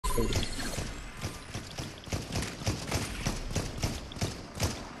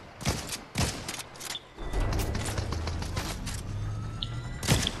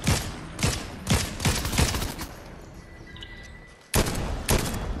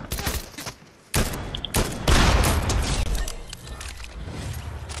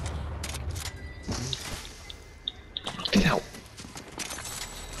Get out.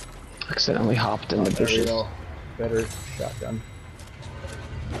 Accidentally hopped in the bushes. Better shotgun.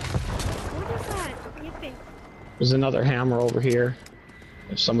 What is that? Yipping. There's another hammer over here.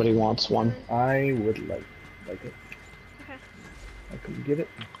 If somebody wants one. I would like it. Okay. I can get it.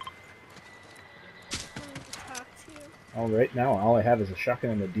 I need to talk to you. All right, now all I have is a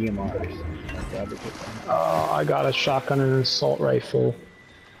shotgun and a DMR. I got a shotgun and an assault rifle.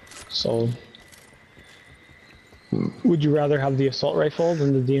 So, would you rather have the assault rifle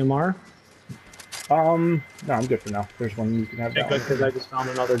than the DMR? No, I'm good for now. There's one you can have. Okay, good, because I just found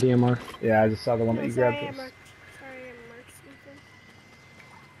another DMR. Yeah, I just saw the one that you grabbed. Sorry, I marked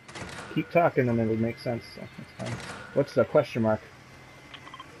something. Keep talking and it'll make sense, so that's fine. What's the question mark?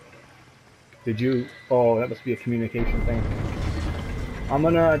 Did you... Oh, that must be a communication thing. I'm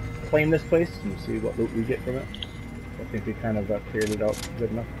gonna claim this place and see what loot we get from it. I think we kind of cleared it out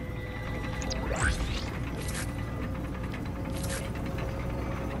good enough.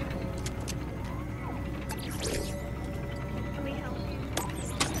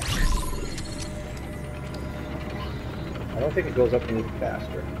 I don't think it goes up any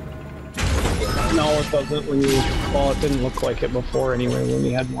faster. No, it doesn't when you... Well, it didn't look like it before anyway when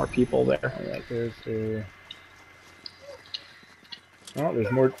we had more people there. Alright, there's the... Oh,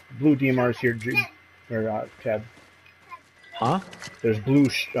 there's more blue DMRs here, or Tad. Huh? There's blue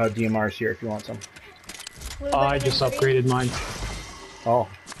DMRs here if you want some. I just upgraded mine. Oh.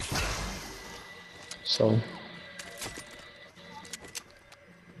 So...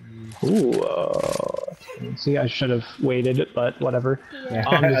 Ooh, see, I should have waited, but whatever. Yeah.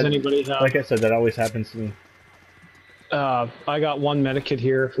 Does anybody have... Like I said, that always happens to me. I got one medikit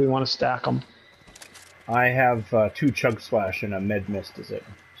here if we want to stack them. I have 2 Chug Splash and a Med Mist is it,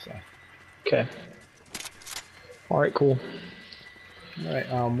 so. Okay. Alright, cool. Alright,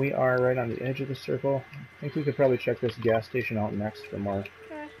 we are right on the edge of the circle. I think we could probably check this gas station out next for more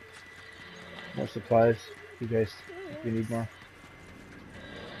supplies. You guys, if you need more.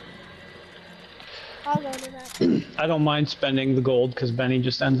 I'll go to that. I don't mind spending the gold because Benny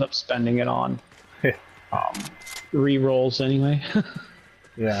just ends up spending it on re-rolls anyway.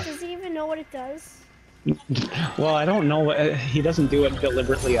 Yeah. Does he even know what it does? Well, I don't know. He doesn't do it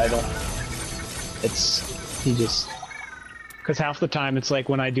deliberately. He just... Because half the time it's like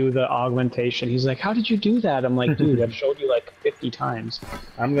when I do the augmentation, he's like, how did you do that? I'm like, dude, I've showed you like 50 times.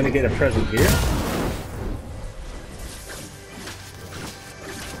 I'm gonna get a present here.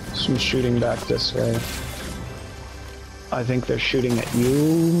 Some shooting back this way. I think they're shooting at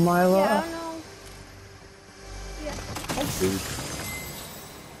you, Myla. Yeah, I don't know. Yeah.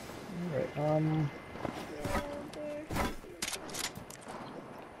 Alright,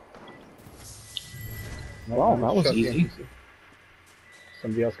 Wow, that was easy.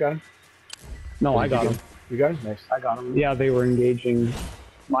 Somebody else got him? No, I got him. You got him? Nice. I got him. Yeah, they were engaging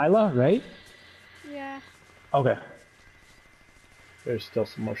Myla, right? Yeah. Okay. There's still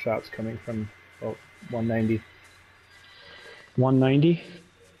some more shots coming from about 190. 190?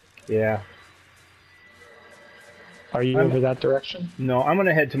 Yeah. Are you over that direction? No, I'm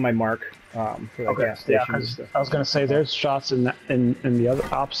gonna head to my mark for the gas station. Yeah, I was gonna say there's shots in the other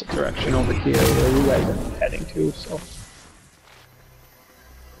opposite direction over here where you guys are heading to. So.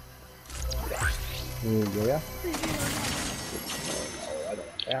 Ooh, yeah. I don't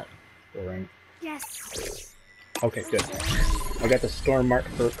want that. Boring. Yes. Okay, good. I got the Storm Mark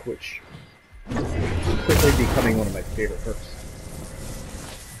perk, which is quickly becoming one of my favorite perks.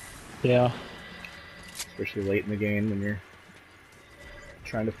 Yeah. Especially late in the game when you're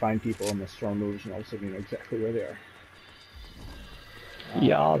trying to find people and the storm moves and all of a sudden you know exactly where they are.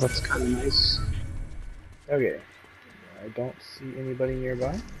 Yeah, that's kind of nice. Okay. I don't see anybody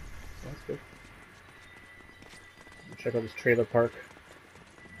nearby, so that's good. Check out this trailer park.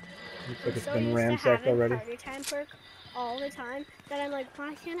 Looks like it's been ransacked already. Party time perk all the time that I'm like,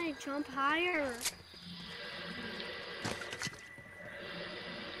 why can't I jump higher?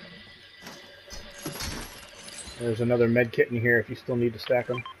 There's another med kit in here if you still need to stack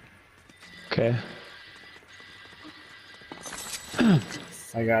them. Okay.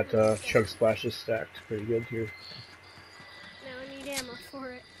 I got Chug Splashes stacked pretty good here. Now I need ammo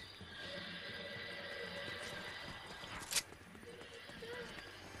for it.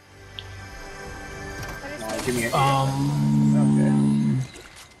 Give me a... Okay.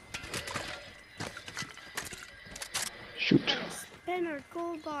 in our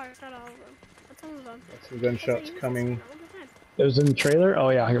gold bars. Not all of them. But some of them. Some gunshots coming. It was in the trailer? Oh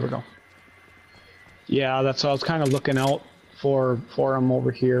yeah, here we go. Yeah, that's what I was kind of looking out for them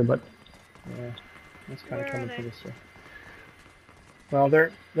over here, but... Yeah, that's kind of Where coming are for they? this way. Well,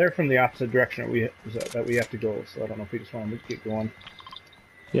 they're from the opposite direction that we have to go, so I don't know if we just want to keep going.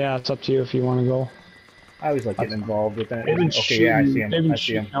 Yeah, it's up to you if you want to go. I always like getting involved with that. They've been Okay, yeah, I see him. They've been I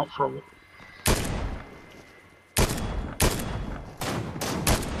see him. shooting out for a while.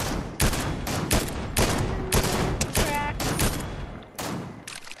 Crack.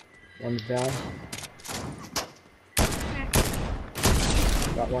 One's down. Crack.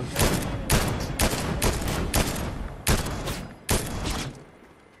 Got one.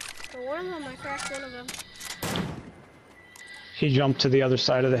 So one of them, I cracked one of them. He jumped to the other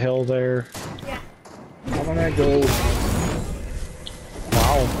side of the hill there. Yeah. I'm gonna go.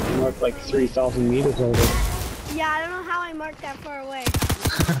 Wow, you marked like 3,000 meters over. Yeah, I don't know how I marked that far away.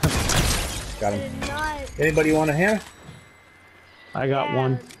 Got I him. did not. Anybody want a hand? I got Yeah.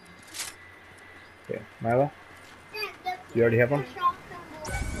 one. Okay, Myla? You already have one? No,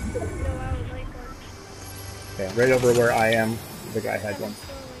 I would like one. Okay, right over where I am, the guy had one.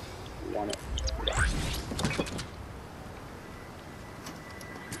 Slowly. Want it.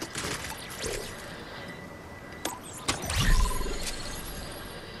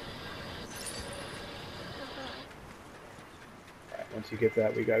 Alright, once you get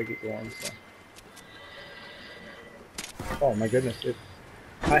that, we gotta get going, so. Oh my goodness,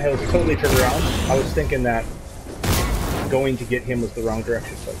 I was totally turned around. I was thinking that going to get him was the wrong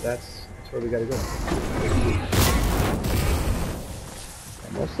direction, but that's where we gotta go.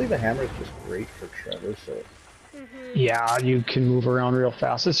 And mostly the hammer is just great for Trevor, so Yeah, you can move around real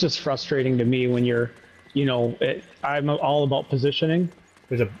fast. It's just frustrating to me when you're, you know, I'm all about positioning.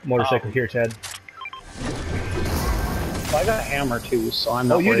 there's a motorcycle here, Ted. Well, I got a hammer too, so I'm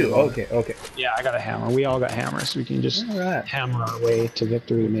not Oh, you worried do? about Okay, okay. it. Yeah, I got a hammer. We all got hammers. We can just Alright. hammer our way to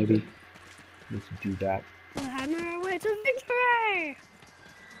victory, maybe. Let's do that. The hammer away to victory!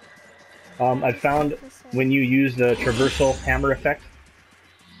 I found when you use the traversal hammer effect,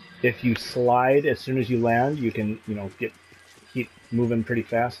 if you slide as soon as you land, you can, you know, keep moving pretty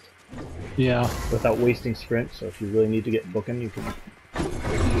fast Yeah. without wasting sprint. So if you really need to get booking, you can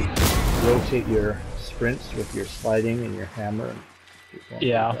rotate your sprints with your sliding and your hammer. And keep going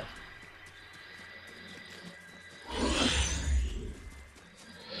Yeah. pretty fast.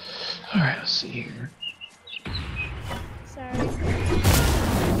 All right, let's see here. Sorry.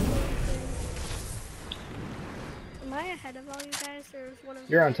 Am I ahead of all you guys, or is one of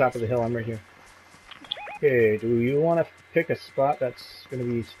You're on top of the hill. I'm right here. Okay, do you want to pick a spot that's going to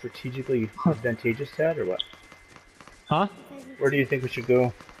be strategically advantageous, Ted, or what? Huh? Where do you think we should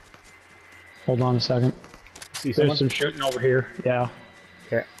go? Hold on a second. See someone? There's some shooting over here. Yeah.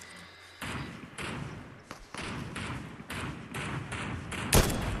 Okay.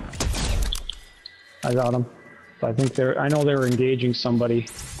 I got them. I think I know they were engaging somebody.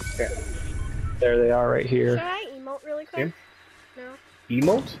 Okay. There they are right Should here. I emote really quick? Him? No.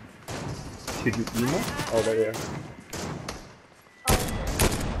 Emote? Should you emote? Oh, there they are. Oh.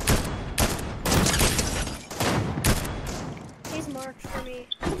 He's marked for me.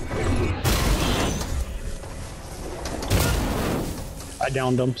 I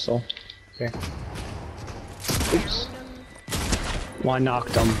downed them, so. Okay. Oops. Well, I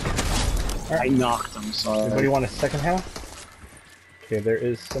knocked them. I knocked them, so. Anybody want a second half? Okay, there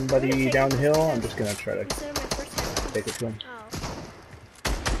is somebody down the hill. I'm just gonna try to Instead of my first time. take it to him. Oh.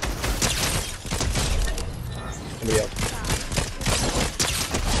 Somebody else.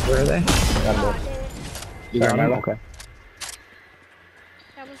 Where are they? Got him Oh, there. dang it. You Sorry, got them? Myla. Okay.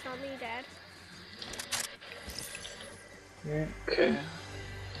 That was not me, Dad. Yeah. Okay.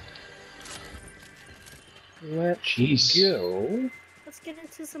 Let's Jeez. go. Let's get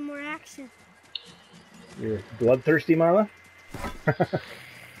into some more action. You're bloodthirsty, Marla?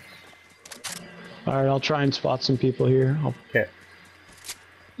 All right, I'll try and spot some people here. Okay.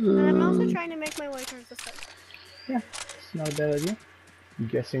 And I'm also trying to make my way towards the sun. Yeah, it's not a bad idea. I'm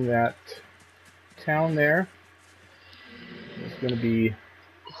guessing that town there is going to be...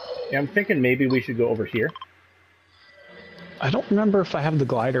 Yeah, I'm thinking maybe we should go over here. I don't remember if I have the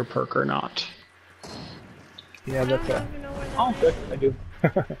glider perk or not. Yeah, I that's don't even know where that Oh, good. I do.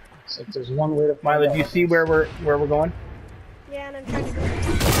 So there's one way to find Myla, out. do you see where we're going? Yeah, and I'm trying to go.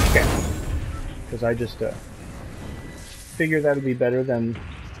 Okay. Because I just figure that'd be better than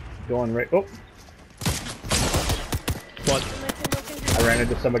going right... Oh! What? I ran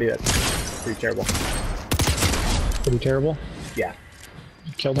into somebody that's pretty terrible. Pretty terrible. Yeah.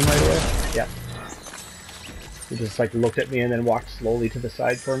 You killed him right away. Yeah. He just like looked at me and then walked slowly to the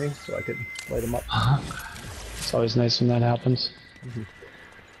side for me so I could light him up. It's always nice when that happens. Mm-hmm.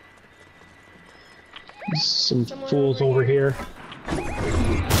 Some Someone fools over here.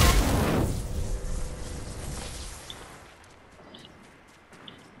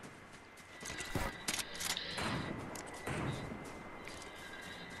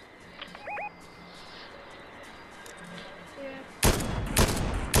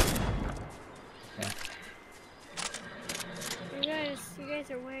 You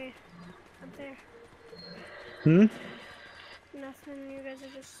guys are way up there. Hmm? Nothing, you guys are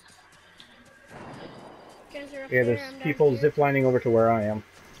just... You guys are up Yeah, there, there's I'm people down here. ziplining over to where I am.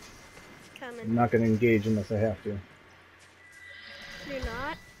 Coming. I'm not going to engage unless I have to. You're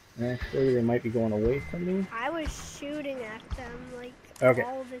not? Actually, they might be going away from me. I was shooting at them, like, Okay.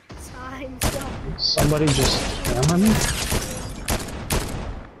 all the time, so... Somebody just hammer me?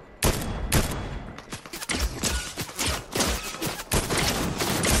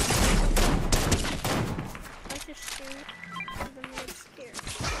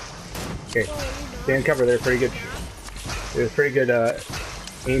 Okay, stay in cover there. Pretty good. It was pretty good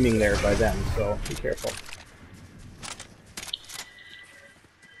aiming there by them, so be careful.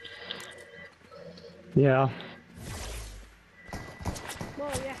 Yeah.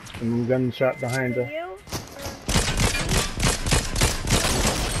 Whoa, yeah. Some gunshot behind the. You?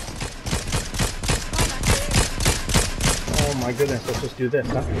 Oh my goodness! Let's just do this,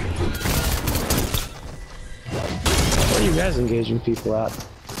 huh? Where are you guys engaging people at?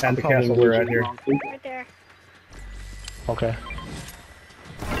 At the castle we're at here. Right there. Okay.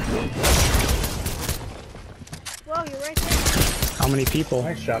 Whoa, you're right there. How many people?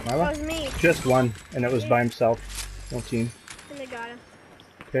 Nice shot, That Myla. was me. Just one, and it was by himself. No team. And they got him.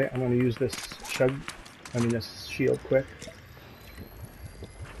 Okay, I'm gonna use this this shield quick.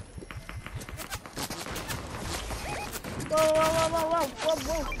 Whoa, whoa, whoa, whoa, whoa, whoa,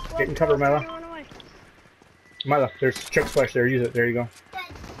 whoa, whoa. Get in cover, Myla. Myla, there's chug splash there. Use it. There you go.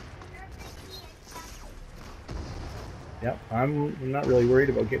 Yep, I'm not really worried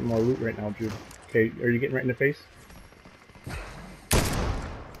about getting more loot right now, Jude. Okay, are you getting right in the face?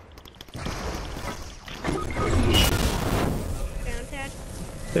 Down, Tad.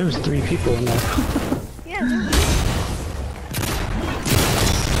 There was 3 people in there. Yeah, dude.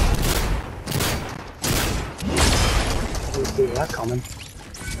 I didn't see that coming.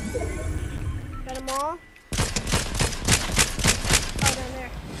 Got them all. Oh, down there.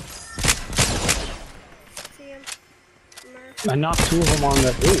 See him. I knocked 2 of them on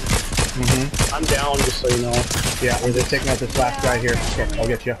the roof. Mm-hmm. I'm down, just so you know. Yeah, I'm just taking out this last guy here. Okay, I'll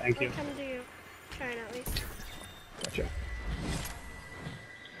get you. Thank you. I'll come to you. Trying at least. Gotcha.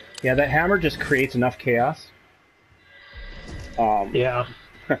 Yeah, that hammer just creates enough chaos. Yeah.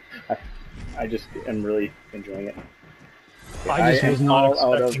 I just am really enjoying it. I just was am not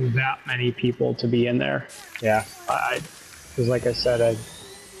all out expecting that many people to be in there. Yeah. Because like I said,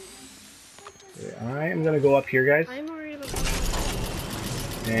 I am going to go up here, guys. I'm worried about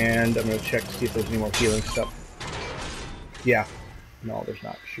And I'm going to check to see if there's any more healing stuff. Yeah. No, there's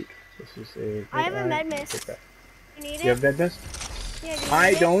not. Shoot. This is a... I have a med mist. You need it? You have med mist? Yeah, do you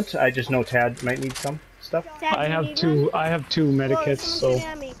I need it? don't. I just know Tad might need some stuff. Tad, I do you have need 2. one? I have 2 Whoa, medikits, someone so shoot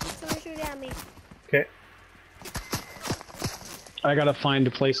at me. Someone shoot at me. Okay. I gotta find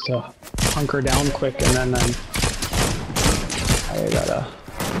a place to hunker down quick, and then I gotta.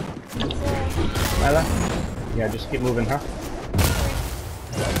 Myla? Yeah, just keep moving, huh?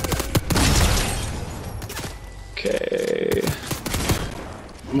 Okay.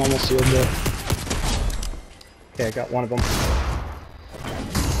 I'm almost healed there. Okay, I got one of them.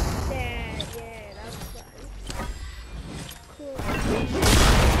 Yeah, that was fun. Cool.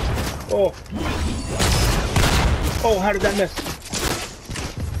 Oh! Oh, how did that miss?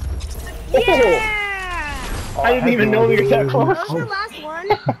 Yeah! I didn't even know we were that close. That was the last one.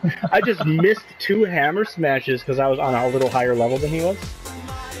 I just missed 2 hammer smashes because I was on a little higher level than he was.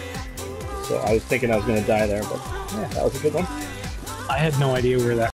 So I was thinking I was going to die there, but yeah, that was a good one. I had no idea where that